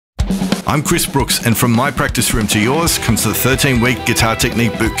I'm Chris Brooks, and from my practice room to yours comes the 13-week Guitar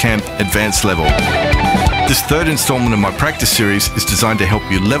Technique Bootcamp Advanced Level. This third installment of my practice series is designed to help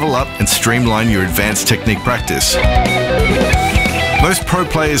you level up and streamline your advanced technique practice. Most pro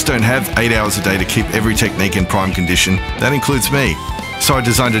players don't have 8 hours a day to keep every technique in prime condition. That includes me. So I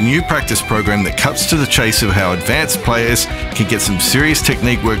designed a new practice program that cuts to the chase of how advanced players can get some serious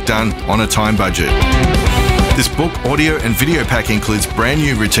technique work done on a time budget. This book, audio and video pack includes brand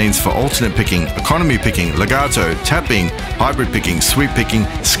new routines for alternate picking, economy picking, legato, tapping, hybrid picking, sweep picking,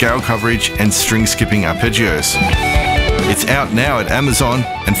 scale coverage and string skipping arpeggios. It's out now at Amazon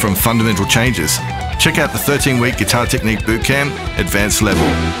and from Fundamental Changes. Check out the 13-week Guitar Technique Bootcamp Advanced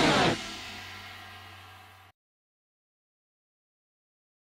Level.